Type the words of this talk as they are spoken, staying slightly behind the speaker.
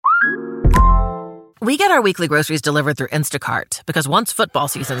We get our weekly groceries delivered through Instacart because once football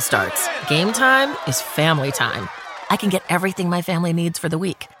season starts, game time is family time. I can get everything my family needs for the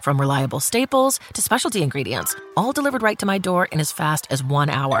week, from reliable staples to specialty ingredients, all delivered right to my door in as fast as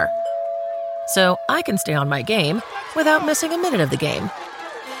 1 hour. So I can stay on my game without missing a minute of the game.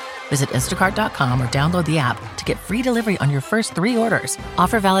 Visit Instacart.com or download the app to get free delivery on your first 3 orders.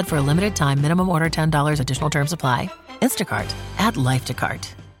 Offer valid for a limited time. Minimum order $10. Additional terms apply. Instacart. Add life to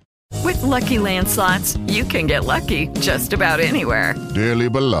cart. With Lucky Land Slots, you can get lucky just about anywhere. Dearly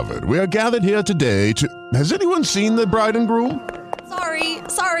beloved, we are gathered here today to... Has anyone seen the bride and groom?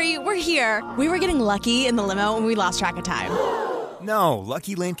 Sorry, we're here. We were getting lucky in the limo and we lost track of time. No,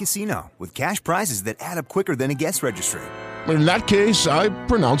 Lucky Land Casino, with cash prizes that add up quicker than a guest registry. In that case, I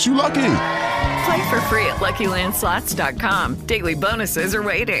pronounce you lucky. Play for free at LuckyLandSlots.com. Daily bonuses are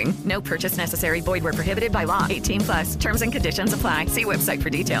waiting. No purchase necessary. Void where prohibited by law. 18+. Terms and conditions apply. See website for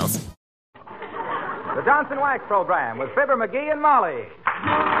details. The Johnson Wax Program with Fibber, McGee, and Molly.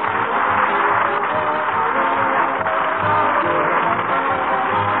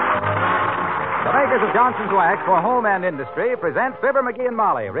 The makers of Johnson's Wax for home and industry present Fibber, McGee, and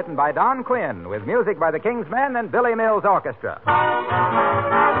Molly, written by Don Quinn, with music by the King's Men and Billy Mills Orchestra.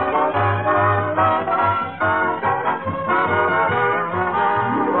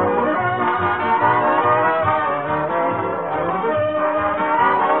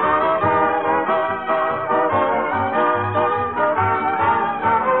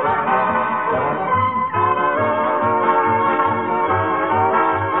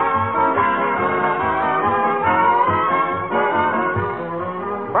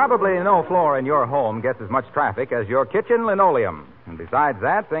 Probably no floor in your home gets as much traffic as your kitchen linoleum. And besides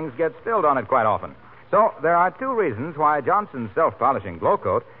that, things get spilled on it quite often. So there are 2 reasons why Johnson's self-polishing Glow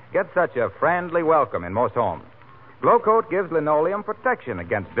Coat gets such a friendly welcome in most homes. Glow Coat gives linoleum protection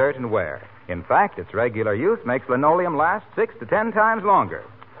against dirt and wear. In fact, its regular use makes linoleum last 6 to 10 times longer.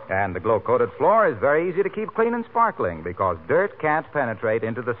 And the glow-coated floor is very easy to keep clean and sparkling because dirt can't penetrate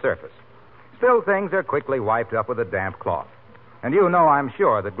into the surface. Still, things are quickly wiped up with a damp cloth. And you know, I'm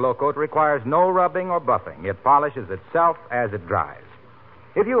sure, that Glow Coat requires no rubbing or buffing. It polishes itself as it dries.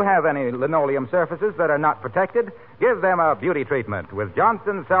 If you have any linoleum surfaces that are not protected, give them a beauty treatment with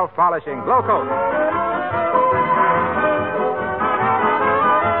Johnson's self-polishing Glow Coat.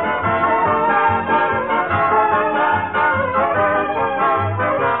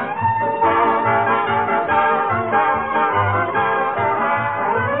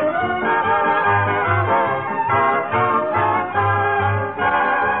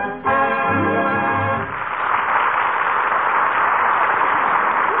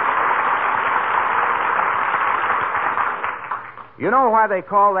 You know why they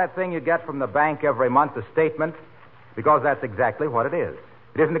call that thing you get from the bank every month a statement? Because that's exactly what it is.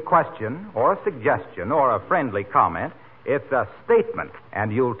 It isn't a question or a suggestion or a friendly comment. It's a statement,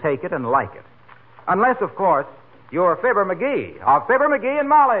 and you'll take it and like it. Unless, of course, you're Fibber McGee of Fibber, McGee, and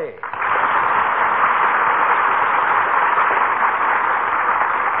Molly.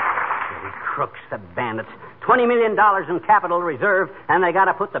 The crooks, the bandits. $20 million in capital reserve, and they got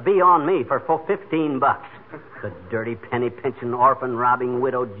to put the B on me for $15. The dirty penny pinching, orphan robbing,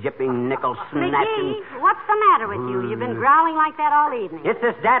 widow jipping, nickel snatching. McGee, what's the matter with you? You've been growling like that all evening. It's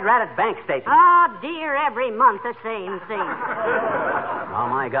this dad rat at bank station. Oh, dear, every month the same thing. Oh,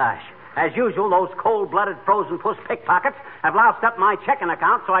 my gosh. As usual, those cold-blooded frozen puss pickpockets have loused up my checking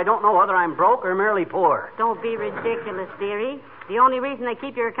account, so I don't know whether I'm broke or merely poor. Don't be ridiculous, dearie. The only reason they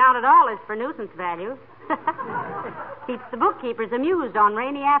keep your account at all is for nuisance value. Keeps the bookkeepers amused on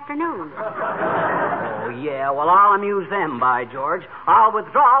rainy afternoons. Oh, yeah. Well, I'll amuse them, by George. I'll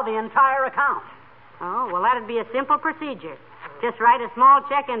withdraw the entire account. Oh, well, that'd be a simple procedure. Just write a small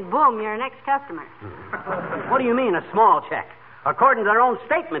check and boom, you're next customer. What do you mean, a small check? According to their own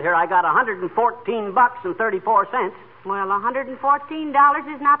statement here, I got $114.34. Well,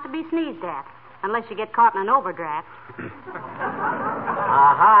 $114 is not to be sneezed at, unless you get caught in an overdraft.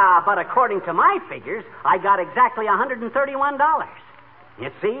 Aha, but according to my figures, I got exactly $131.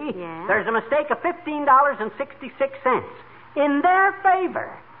 You see? Yeah. There's a mistake of $15.66 in their favor.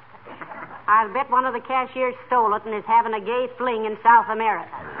 I'll bet one of the cashiers stole it and is having a gay fling in South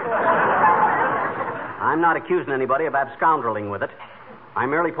America. I'm not accusing anybody of abscoundreling with it. I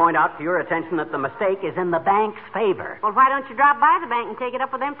merely point out to your attention that the mistake is in the bank's favor. Well, why don't you drop by the bank and take it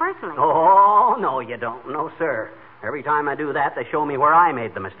up with them personally? Oh, no, you don't. No, sir. Every time I do that, they show me where I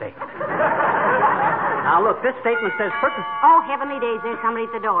made the mistake. Now, look, this statement says purchase... Oh, heavenly days, there's somebody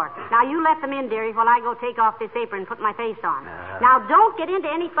at the door. Now, you let them in, dearie, while I go take off this apron and put my face on. Now, don't get into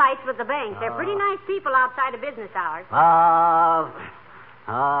any fights with the bank. They're pretty nice people outside of business hours.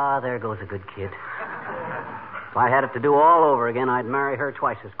 There goes a good kid. If I had it to do all over again, I'd marry her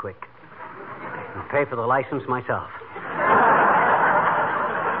twice as quick. And pay for the license myself.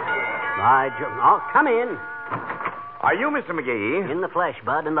 Oh, come in. Are you Mr. McGee? In the flesh,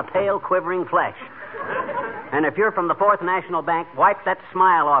 Bud, in the pale, quivering flesh. And if you're from the Fourth National Bank, wipe that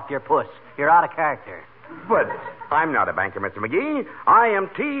smile off your puss. You're out of character. But I'm not a banker, Mr. McGee. I am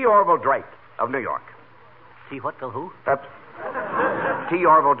T. Orville Drake of New York. See what, Bill, who? T.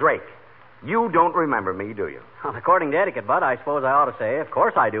 Orville Drake. You don't remember me, do you? Well, according to etiquette, Bud, I suppose I ought to say, of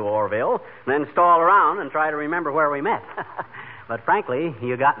course I do, Orville, and then stall around and try to remember where we met. But frankly,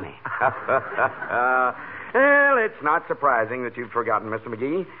 you got me. Well, it's not surprising that you've forgotten, Mr.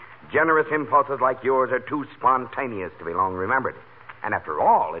 McGee. Generous impulses like yours are too spontaneous to be long remembered. And after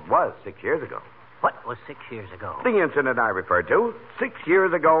all, it was 6 years ago. What was 6 years ago? The incident I referred to. 6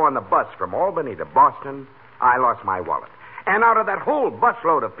 years ago on the bus from Albany to Boston, I lost my wallet. And out of that whole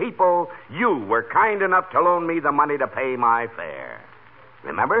busload of people, you were kind enough to loan me the money to pay my fare.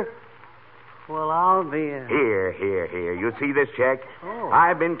 Remember? Well, I'll be... Here. You see this check? Oh.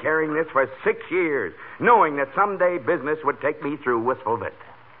 I've been carrying this for 6 years, knowing that someday business would take me through Wistful Vista.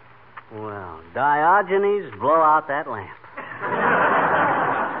 Well, Diogenes, blow out that lamp.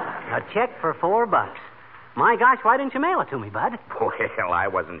 A check for $4. My gosh, why didn't you mail it to me, Bud? Well, I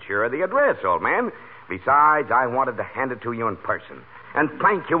wasn't sure of the address, old man. Besides, I wanted to hand it to you in person. And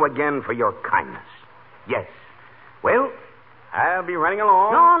thank you again for your kindness. Yes. Well, I'll be running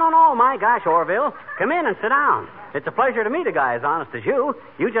along. No, my gosh, Orville. Come in and sit down. It's a pleasure to meet a guy as honest as you.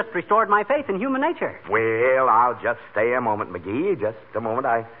 You just restored my faith in human nature. Well, I'll just stay a moment, McGee. Just a moment.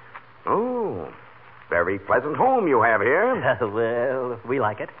 Oh, very pleasant home you have here. Well, we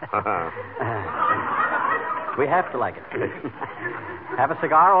like it. We have to like it. Have a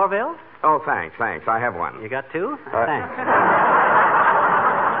cigar, Orville? Oh, thanks. I have one. You got two? Thanks.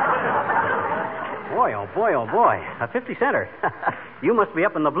 Boy, oh boy. A 50-center. You must be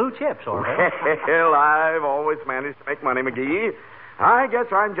up in the blue chips, Orville. Well, I've always managed to make money, McGee. I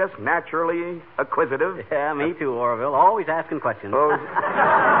guess I'm just naturally acquisitive. Yeah, me too, Orville. Always asking questions. Oh.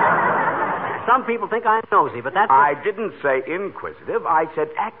 Some people think I'm nosy, but that's... I didn't say inquisitive. I said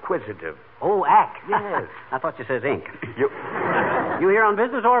acquisitive. Oh, ack. Yes. I thought you said ink. You here on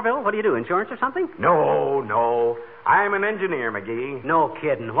business, Orville? What do you do, insurance or something? No. I'm an engineer, McGee. No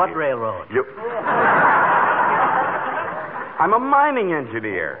kidding. What railroad? I'm a mining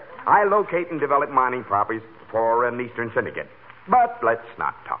engineer. I locate and develop mining properties for an Eastern syndicate. But let's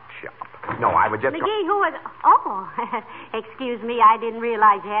not talk shop. No, I would just... McGee, who was... Oh, excuse me, I didn't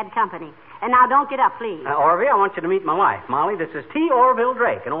realize you had company. And now don't get up, please. Orville, I want you to meet my wife, Molly. This is T. Orville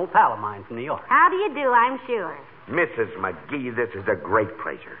Drake, an old pal of mine from New York. How do you do, I'm sure. Mrs. McGee, this is a great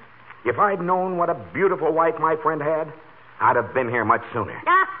pleasure. If I'd known what a beautiful wife my friend had, I'd have been here much sooner.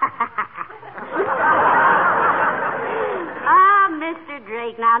 Mr.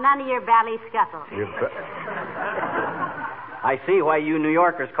 Drake, now none of your bally scuffle. I see why you New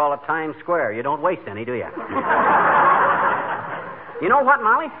Yorkers call it Times Square. You don't waste any, do you? You know what,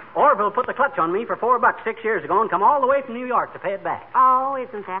 Molly? Orville put the clutch on me for $4 6 years ago and come all the way from New York to pay it back. Oh,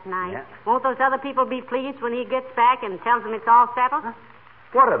 isn't that nice? Yeah. Won't those other people be pleased when he gets back and tells them it's all settled? Huh?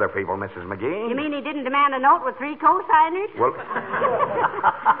 What other people, Mrs. McGee? You mean he didn't demand a note with 3 co-signers? Well...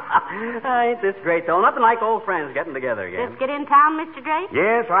 Ain't this great, though? Nothing like old friends getting together again. Just get in town, Mr. Drake?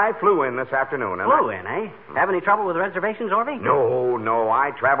 Yes, I flew in this afternoon. Flew in, eh? Have any trouble with reservations, Orville? No.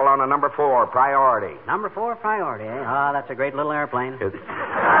 I travel on a number 4 priority. Number 4 priority, eh? Ah, that's a great little airplane.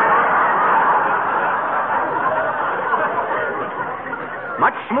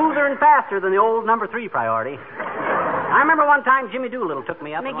 Much smoother and faster than the old number 3 priority. I remember one time Jimmy Doolittle took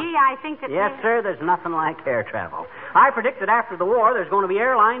me up. McGee, I think that... Yes, sir, there's nothing like air travel. I predicted after the war there's going to be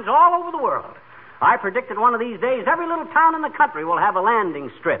airlines all over the world. I predicted one of these days every little town in the country will have a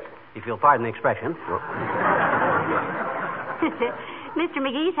landing strip, if you'll pardon the expression. Mr.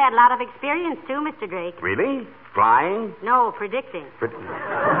 McGee's had a lot of experience, too, Mr. Drake. Really? Flying? No, predicting.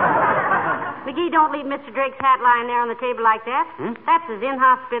 McGee, don't leave Mr. Drake's hat lying there on the table like that. That's as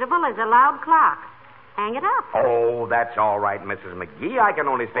inhospitable as a loud clock. Hang it up. Oh, that's all right, Mrs. McGee. I can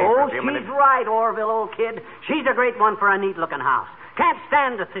only stay for a few minutes. Oh, she's right, Orville, old kid. She's a great one for a neat-looking house. Can't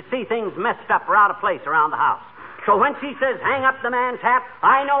stand to see things messed up or out of place around the house. So when she says hang up the man's hat,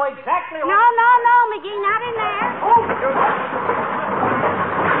 I know exactly what... No, McGee, not in there. Oh,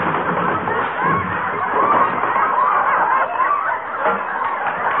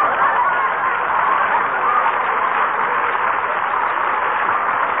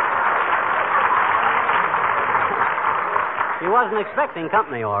 He wasn't expecting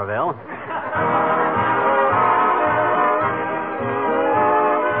company, Orville.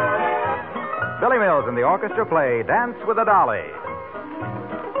 Billy Mills and the orchestra play Dance with a Dolly.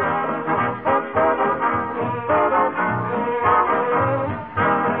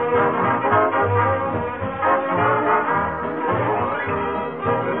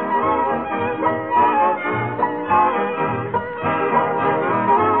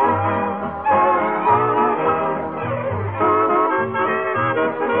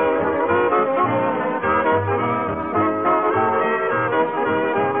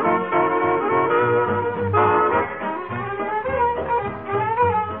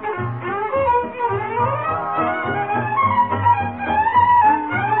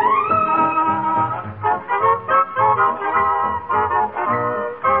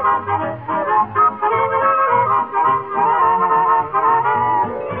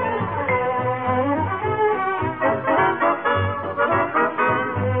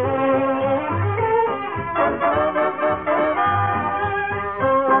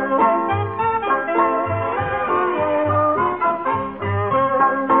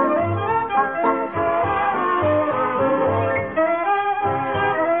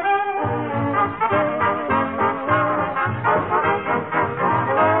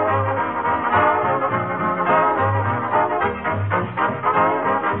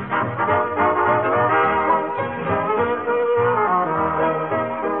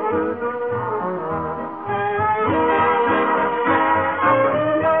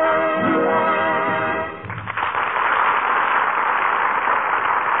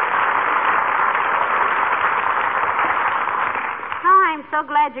 So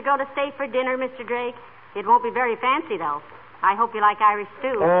glad you go to stay for dinner, Mr. Drake. It won't be very fancy, though. I hope you like Irish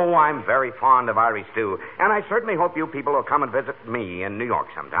stew. Oh, I'm very fond of Irish stew, and I certainly hope you people will come and visit me in New York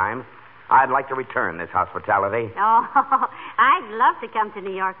sometime. I'd like to return this hospitality. Oh, I'd love to come to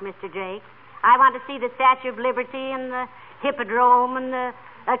New York, Mr. Drake. I want to see the Statue of Liberty and the Hippodrome and the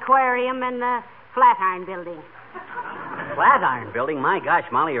aquarium and the Flatiron Building. Flatiron Building? My gosh,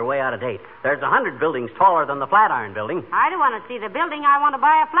 Molly, you're way out of date. There's 100 buildings taller than the Flatiron Building. I don't want to see the building. I want to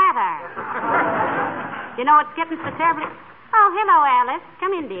buy a flatiron. You know, it's getting so terribly... Oh, hello, Alice.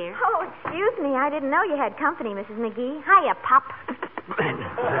 Come in, dear. Oh, excuse me. I didn't know you had company, Mrs. McGee. Hiya, Pop.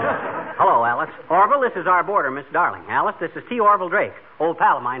 Hello, Alice. Orville, this is our boarder, Miss Darling. Alice, this is T. Orville Drake, old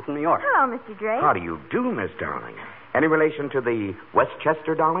pal of mine from New York. Hello, Mr. Drake. How do you do, Miss Darling? Any relation to the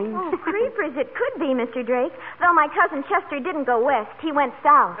Westchester Darlings? Oh, creepers, it could be, Mr. Drake. Though my cousin Chester didn't go west. He went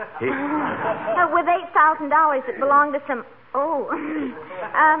south. With $8,000 that belonged to some... Oh.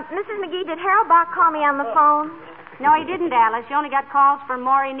 Mrs. McGee, did Harold Bach call me on the phone? No, he didn't, Alice. You only got calls from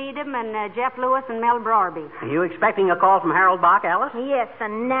Maury Needham and Jeff Lewis and Mel Brorby. Are you expecting a call from Harold Bach, Alice? Yes, a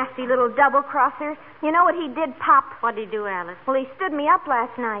nasty little double-crosser. You know what he did, Pop? What'd he do, Alice? Well, he stood me up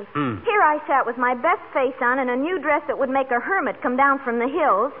last night. Here I sat with my best face on and a new dress that would make a hermit come down from the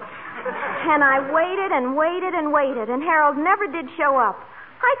hills. And I waited and waited and waited, and Harold never did show up.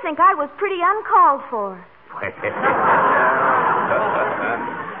 I think I was pretty uncalled for.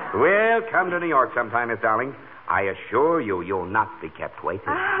 Well, come to New York sometime, Miss Darling. I assure you, you'll not be kept waiting.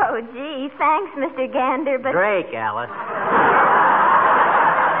 Oh, gee, thanks, Mr. Gander, but... Drake, Alice.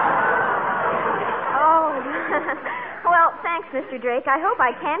 Oh, well, thanks, Mr. Drake. I hope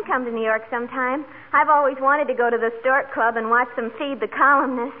I can come to New York sometime. I've always wanted to go to the Stork Club and watch them feed the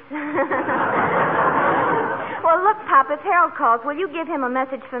columnists. Well, look, Pop, if Harold calls, will you give him a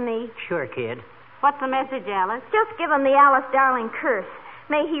message for me? Sure, kid. What's the message, Alice? Just give him the Alice Darling curse.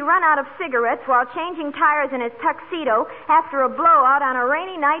 May he run out of cigarettes while changing tires in his tuxedo after a blowout on a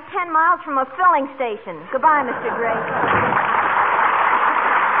rainy night 10 miles from a filling station. Goodbye, Mr. Drake.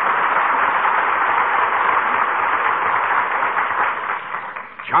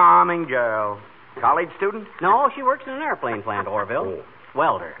 Charming girl. College student? No, she works in an airplane plant, Orville.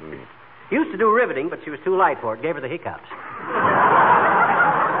 Welder. Used to do riveting, but she was too light for it. Gave her the hiccups.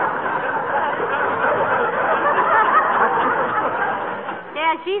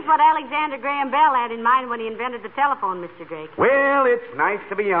 She's what Alexander Graham Bell had in mind when he invented the telephone, Mr. Drake. Well, it's nice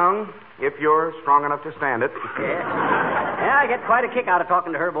to be young, if you're strong enough to stand it. Yeah, I get quite a kick out of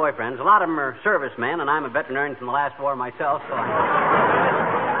talking to her boyfriends. A lot of them are servicemen, and I'm a veterinarian from the last war myself, so...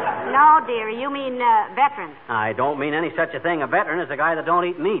 No, dearie, you mean veteran. I don't mean any such a thing. A veteran is a guy that don't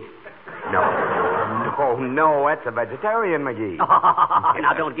eat meat. No, that's a vegetarian, McGee.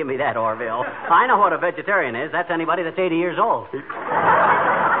 Now, don't give me that, Orville. I know what a vegetarian is. That's anybody that's 80 years old.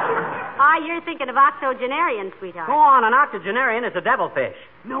 You're thinking of octogenarian, sweetheart. Go on, an octogenarian is a devilfish.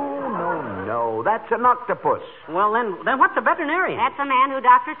 No, that's an octopus. Well, then what's a veterinarian? That's a man who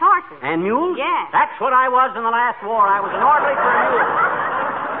doctors horses. And mules? Yes. That's what I was in the last war. I was an orderly for a mule.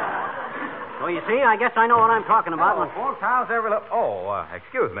 So you see, I guess I know what I'm talking about. Folks, how's every little...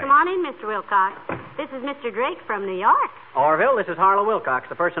 excuse me. Come on in, Mr. Wilcox. This is Mr. Drake from New York. Orville, this is Harlow Wilcox,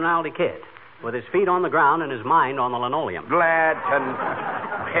 the personality kid, with his feet on the ground and his mind on the linoleum. Glad to...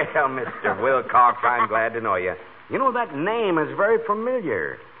 Well, Mr. Wilcox, I'm glad to know you. You know, that name is very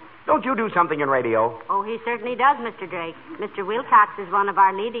familiar. Don't you do something in radio? Oh, he certainly does, Mr. Drake. Mr. Wilcox is one of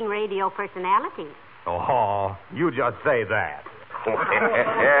our leading radio personalities. Oh, you just say that. Well,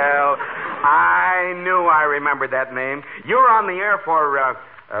 I knew I remembered that name. You're on the air for,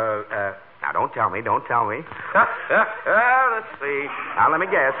 now, don't tell me. Let's see. Now, let me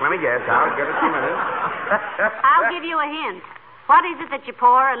guess. I'll give it a minute. I'll give you a hint. What is it that you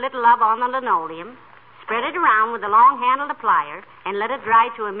pour a little of on the linoleum, spread it around with a long-handled plier, and let it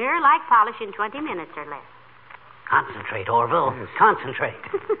dry to a mirror-like polish in 20 minutes or less? Concentrate, Orville. Concentrate.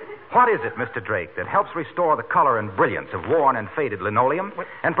 What is it, Mr. Drake, that helps restore the color and brilliance of worn and faded linoleum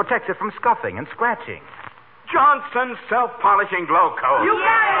and protects it from scuffing and scratching? Johnson's self-polishing glow coat. You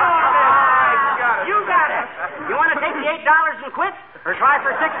got it, Orville! You got it. You want to take the $8 and quit? Or try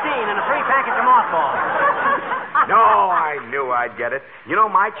for $16 and a free package of mothballs? No, I knew I'd get it. You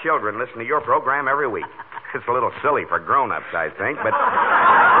know, my children listen to your program every week. It's a little silly for grown-ups, I think, but...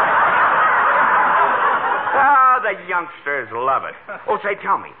 the youngsters love it. Oh, say,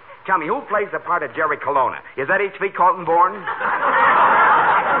 tell me, who plays the part of Jerry Colonna? Is that H.V. Colton Bourne?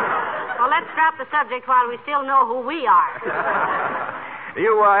 Well, let's drop the subject while we still know who we are. Do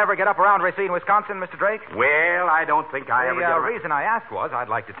you ever get up around Racine, Wisconsin, Mr. Drake? Well, I don't think I ever get The reason I asked was I'd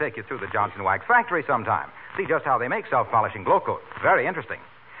like to take you through the Johnson Wax factory sometime. See just how they make self-polishing glow coats. Very interesting.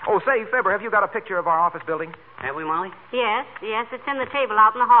 Oh, say, Fibber, have you got a picture of our office building? Have we, Molly? Yes, it's in the table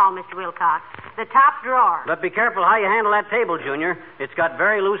out in the hall, Mr. Wilcox. The top drawer. But be careful how you handle that table, Junior. It's got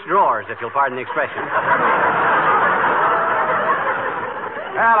very loose drawers, if you'll pardon the expression.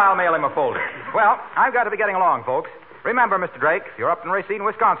 Well, I'll mail him a folder. Well, I've got to be getting along, folks. Remember, Mr. Drake, if you're up in Racine,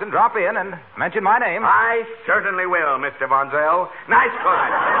 Wisconsin, drop in and mention my name. I certainly will, Mr. Von Zell. Nice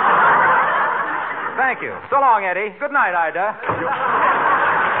going. Thank you. So long, Eddie. Good night, Ida.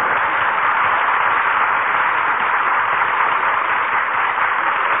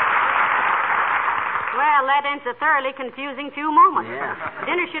 Well, that ends a thoroughly confusing few moments. Yeah.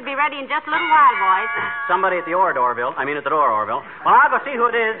 Dinner should be ready in just a little while, boys. Somebody at the door, Orville. At the door, Orville. Well, I'll go see who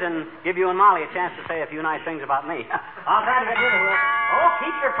it is and give you and Molly a chance to say a few nice things about me. I'll try to get rid of her. Oh,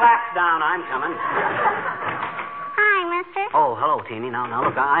 keep your flaps down. I'm coming. Hi, mister. Oh, hello, Teeny. Now,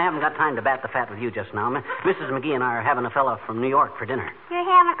 look, I haven't got time to bat the fat with you just now. Mrs. McGee and I are having a fella from New York for dinner. You're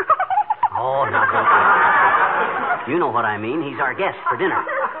having... Oh, no, don't. You know what I mean. He's our guest for dinner.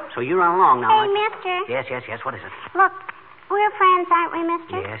 So you run along now. Hey, mister. Yes. What is it? Look, we're friends, aren't we,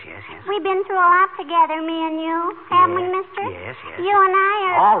 mister? Yes. We've been through a lot together, me and you. Haven't we, mister? Yes. You and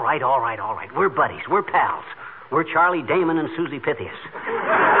I are... All right. We're buddies. We're pals. We're Charlie Damon and Susie Pythias.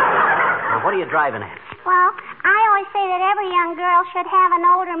 Now, what are you driving at? Well, I always say that every young girl should have an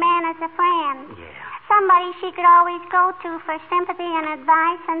older man as a friend. Yeah. Somebody she could always go to for sympathy and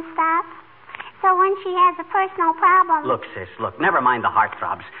advice and stuff. So when she has a personal problem... Look, sis, never mind the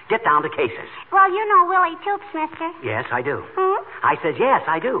heartthrobs. Get down to cases. Well, you know Willie Toops, mister. Yes, I do. Hmm? I said yes,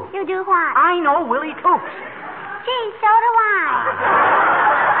 I do. You do what? I know Willie Toops. Gee, so do I.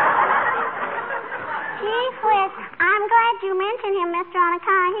 Gee whiz, I'm glad you mentioned him, mister, on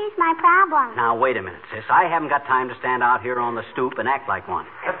account he's my problem. Now, wait a minute, sis. I haven't got time to stand out here on the stoop and act like one.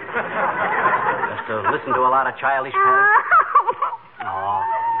 Just to listen to a lot of childish patter. Oh.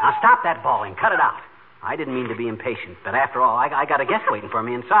 Now, stop that bawling. Cut it out. I didn't mean to be impatient, but after all, I got a guest waiting for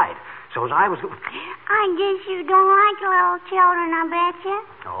me inside. So as I was... I guess you don't like little children, I bet you.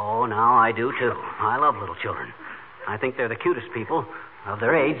 Oh, now I do, too. I love little children. I think they're the cutest people of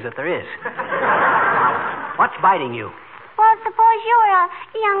their age that there is. Now, what's biting you? Well, suppose you were a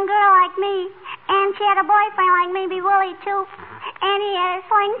young girl like me, and she had a boyfriend like maybe Willie, too, and he had a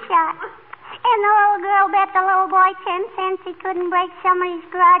slingshot. And the little girl bet the little boy 10 cents he couldn't break somebody's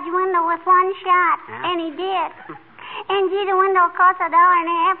garage window with one shot. Yeah. And he did. And gee, the window cost $1.50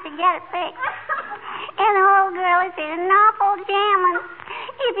 to get it fixed. And the little girl is in an awful jam. And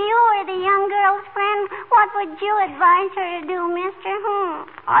if you were the young girl's friend, what would you advise her to do, mister?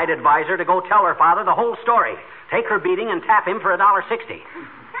 I'd advise her to go tell her father the whole story. Take her beating and tap him for $1.60.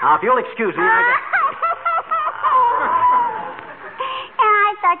 Now, if you'll excuse me,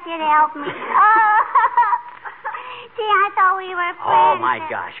 I thought you'd help me. Oh. Gee, I thought we were friends. Oh, my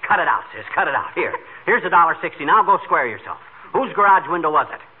gosh. Cut it out, sis. Cut it out. Here's $1.60. Now go square yourself. Whose garage window was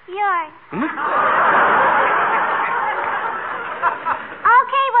it? Yours.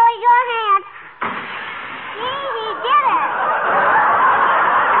 Okay, Willie, go ahead. Gee, he did it.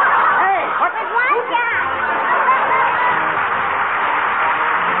 Hey, what's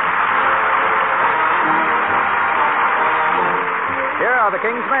the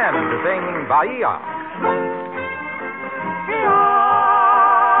King's Men to sing Bahia.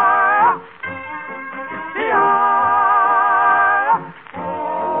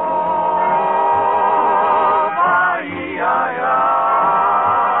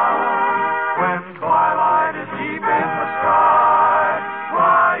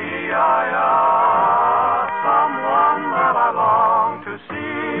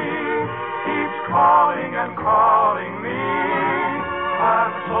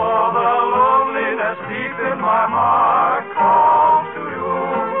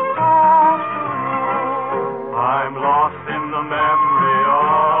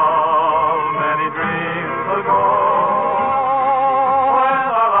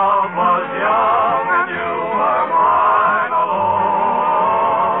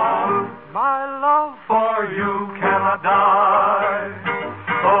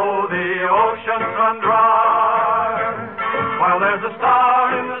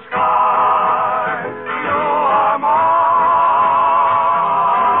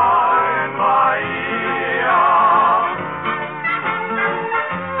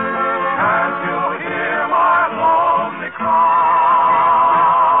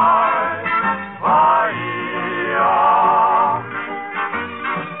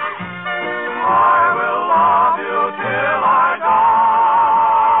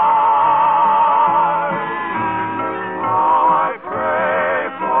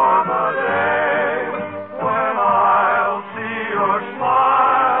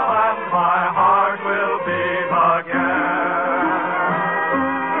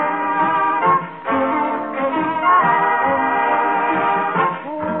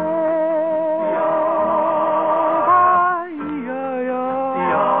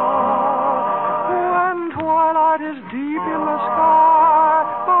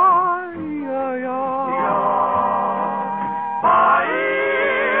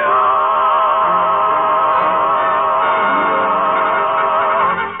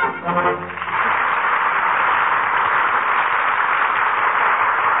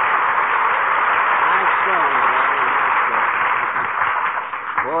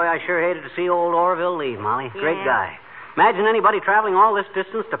 I sure hated to see old Orville leave, Molly. Great guy. Imagine anybody traveling all this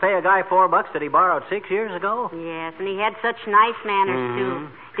distance to pay a guy $4 that he borrowed 6 years ago. Yes, and he had such nice manners,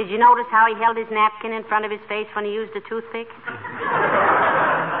 too. Did you notice how he held his napkin in front of his face when he used a toothpick?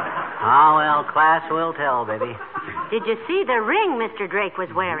 Ah, well, class will tell, baby. Did you see the ring Mr. Drake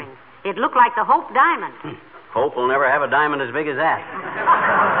was wearing? It looked like the Hope diamond. Hope will never have a diamond as big as that.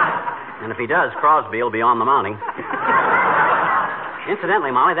 And if he does, Crosby will be on the mounting. Incidentally,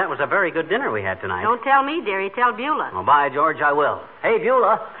 Molly, that was a very good dinner we had tonight. Don't tell me, dearie. Tell Beulah. Oh, by George, I will. Hey,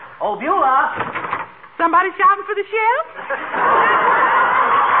 Beulah. Oh, Beulah. Somebody shouting for the sheriff?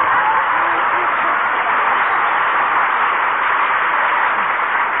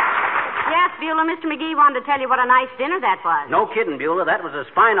 Yes, Beulah, Mr. McGee wanted to tell you what a nice dinner that was. No kidding, Beulah. That was as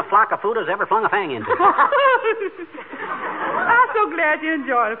fine a flock of food as ever flung a fang into. I'm so glad you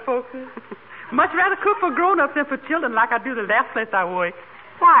enjoyed it, folks. Much rather cook for grown-ups than for children like I do the last place I worked.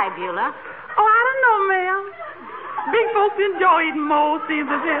 Why, Beulah? Oh, I don't know, ma'am. Big folks enjoy eating more, seems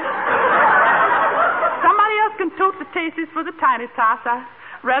as if. Somebody else can tote the tasties for the tiny tots. I'd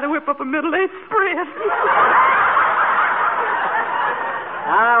rather whip up a middle-aged spread.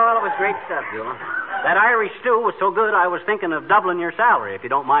 Well, it was great stuff, Beulah. That Irish stew was so good I was thinking of doubling your salary, if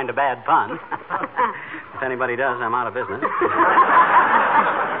you don't mind a bad pun. If anybody does, I'm out of business.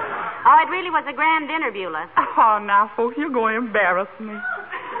 Oh, it really was a grand dinner, Beulah. Oh, now, folks, you're going to embarrass me.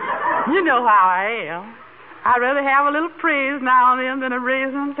 You know how I am. I'd rather have a little praise now and then than a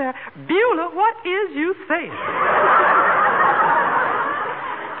raisin. Beulah, what is you saying?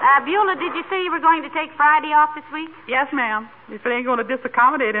 Beulah, did you say you were going to take Friday off this week? Yes, ma'am. If it ain't going to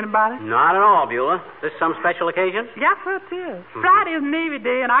disaccommodate anybody. Not at all, Beulah. This some special occasion? Yes, it is. Friday is Navy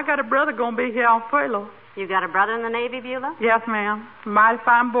Day, and I got a brother going to be here on furlough. You got a brother in the Navy, Beulah? Yes, ma'am. Mighty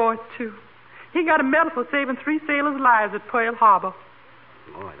fine boy, too. He got a medal for saving 3 sailors' lives at Pearl Harbor.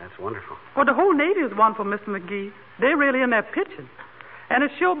 Boy, that's wonderful. Well, the whole Navy is wonderful, Mr. McGee. They're really in their pitching. And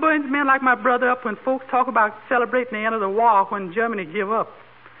it sure burns men like my brother up when folks talk about celebrating the end of the war when Germany give up.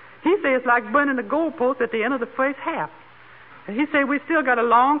 He says it's like burning the goalpost at the end of the first half. And he said we still got a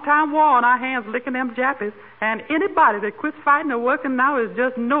long-time war on our hands licking them Jappies, and anybody that quits fighting or working now is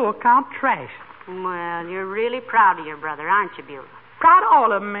just no-account trash. Well, you're really proud of your brother, aren't you, Beulah? Proud of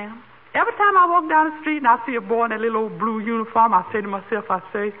all of them, ma'am. Every time I walk down the street and I see a boy in that little old blue uniform, I say to myself,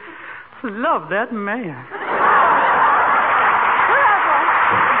 love that man.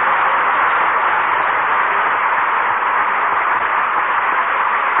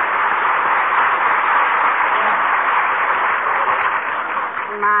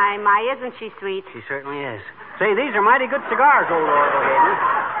 my, isn't she sweet? She certainly is. Say, these are mighty good cigars, old Orville Hayden.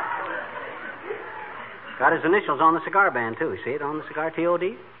 Got his initials on the cigar band, too. See it on the cigar,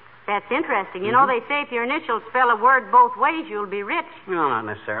 T.O.D.? That's interesting. You know, they say if your initials spell a word both ways, you'll be rich. No, not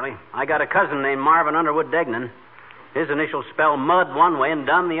necessarily. I got a cousin named Marvin Underwood Degnan. His initials spell mud one way and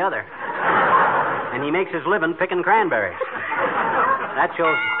dumb the other. And he makes his living picking cranberries. That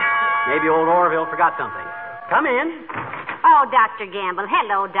shows maybe old Orville forgot something. Come in. Oh, Dr. Gamble.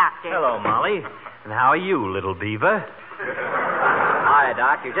 Hello, Doctor. Hello, Molly. And how are you, little beaver? Hi,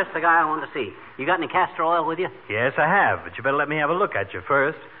 Doc. You're just the guy I wanted to see. You got any castor oil with you? Yes, I have, but you better let me have a look at you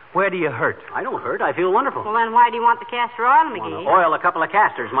first. Where do you hurt? I don't hurt. I feel wonderful. Well, then why do you want the castor oil, McGee? Want to oil a couple of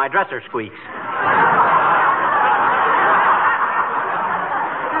castors. My dresser squeaks.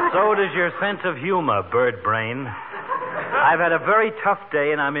 So does your sense of humor, bird brain. I've had a very tough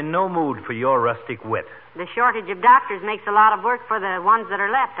day, and I'm in no mood for your rustic wit. The shortage of doctors makes a lot of work for the ones that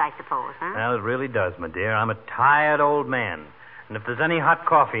are left, I suppose, huh? Well, it really does, my dear. I'm a tired old man. And if there's any hot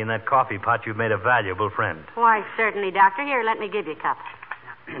coffee in that coffee pot, you've made a valuable friend. Why, certainly, Doctor. Here, let me give you a cup.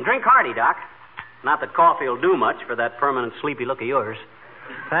 Drink hearty, Doc. Not that coffee will do much for that permanent sleepy look of yours.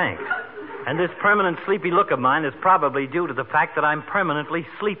 Thanks. And this permanent sleepy look of mine is probably due to the fact that I'm permanently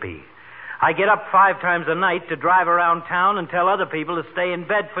sleepy. I get up 5 times a night to drive around town and tell other people to stay in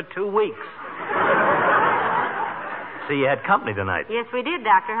bed for 2 weeks. See, you had company tonight. Yes, we did,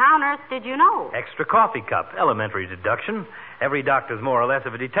 Doctor. How on earth did you know? Extra coffee cup. Elementary deduction. Every doctor's more or less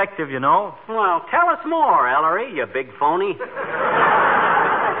of a detective, you know. Well, tell us more, Ellery, you big phony.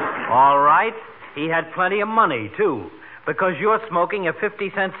 All right. He had plenty of money, too. Because you're smoking a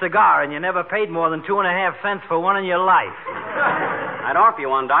 50-cent cigar and you never paid more than 2.5 cents for one in your life. I'd offer you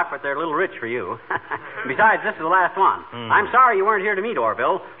one, Doc, but they're a little rich for you. Besides, this is the last one. I'm sorry you weren't here to meet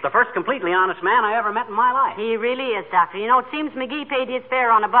Orville. The first completely honest man I ever met in my life. He really is, Doctor. You know, it seems McGee paid his fare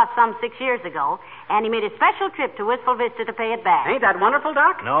on a bus some 6 years ago, and he made a special trip to Wistful Vista to pay it back. Ain't that wonderful,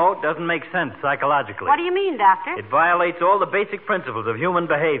 Doc? No, it doesn't make sense psychologically. What do you mean, Doctor? It violates all the basic principles of human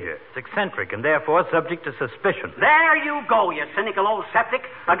behavior. It's eccentric and therefore subject to suspicion. There you go, you cynical old septic.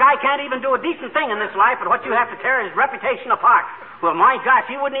 A guy can't even do a decent thing in this life, but what you have to tear his reputation apart. Well, my gosh,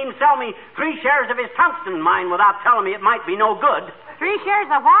 he wouldn't even sell me 3 shares of his tungsten mine without telling me it might be no good. 3 shares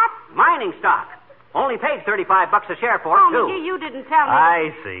of what? Mining stock. Only paid $35 a share for it, too. McGee, you didn't tell me.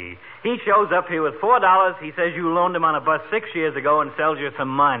 I see. He shows up here with $4. He says you loaned him on a bus 6 years ago and sells you some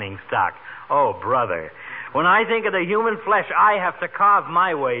mining stock. Oh, brother. When I think of the human flesh I have to carve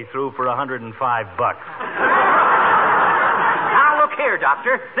my way through for $105. Now, look here,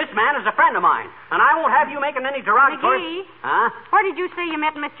 Doctor. This man is a friend of mine, and I won't have you making any derogatory... McGee? Huh? Where did you say you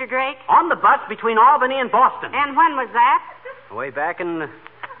met Mr. Drake? On the bus between Albany and Boston. And when was that? Way back in...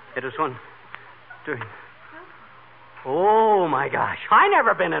 It was when... Oh, my gosh. I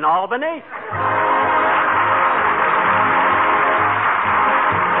never been in Albany.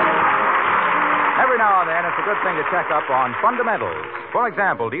 Every now and then, it's a good thing to check up on fundamentals. For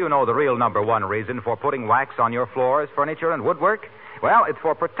example, do you know the real number one reason for putting wax on your floors, furniture, and woodwork? Well, it's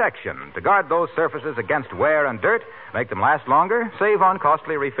for protection, to guard those surfaces against wear and dirt, make them last longer, save on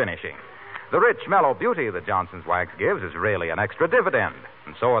costly refinishing. The rich, mellow beauty that Johnson's Wax gives is really an extra dividend,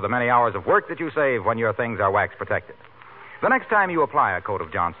 and so are the many hours of work that you save when your things are wax protected. The next time you apply a coat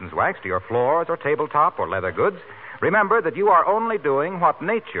of Johnson's Wax to your floors or tabletop or leather goods, remember that you are only doing what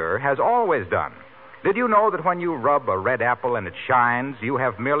nature has always done. Did you know that when you rub a red apple and it shines, you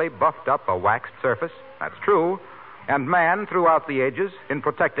have merely buffed up a waxed surface? That's true. And man, throughout the ages, in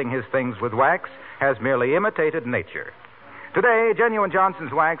protecting his things with wax, has merely imitated nature. Today, Genuine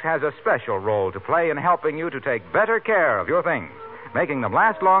Johnson's Wax has a special role to play in helping you to take better care of your things, making them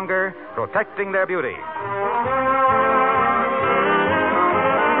last longer, protecting their beauty.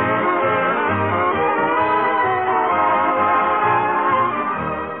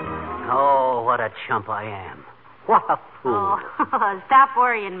 Oh, what a chump I am. What a fool. Oh, stop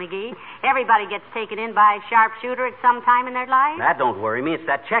worrying, McGee. Everybody gets taken in by a sharpshooter at some time in their life. That don't worry me. It's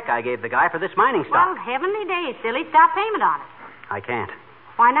that check I gave the guy for this mining stock. Well, heavenly days, silly. Stop payment on it. I can't.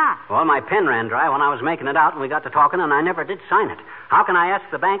 Why not? Well, my pen ran dry when I was making it out, and we got to talking, and I never did sign it. How can I ask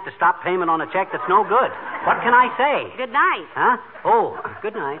the bank to stop payment on a check that's no good? What can I say? Good night. Huh? Oh,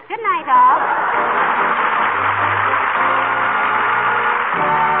 good night. Good night, all.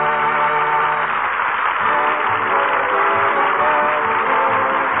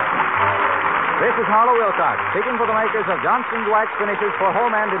 This is Harlow Wilcox, speaking for the makers of Johnson's Wax Finishes for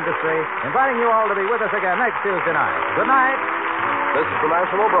Home and Industry, inviting you all to be with us again next Tuesday night. Good night. This is the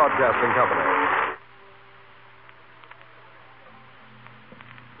National Broadcasting Company.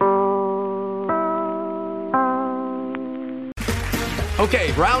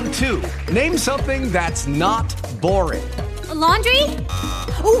 Okay, round 2. Name something that's not boring. A laundry?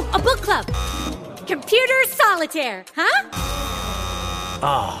 Ooh, a book club. Computer solitaire, huh?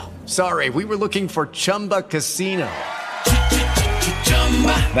 Ah, oh, sorry. We were looking for Chumba Casino.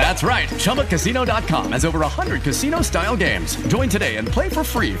 That's right. ChumbaCasino.com has over 100 casino-style games. Join today and play for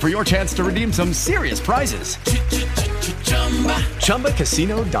free for your chance to redeem some serious prizes.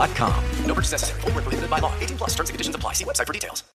 ChumbaCasino.com. No purchase necessary. Void where prohibited by law. 18+ terms and conditions apply. See website for details.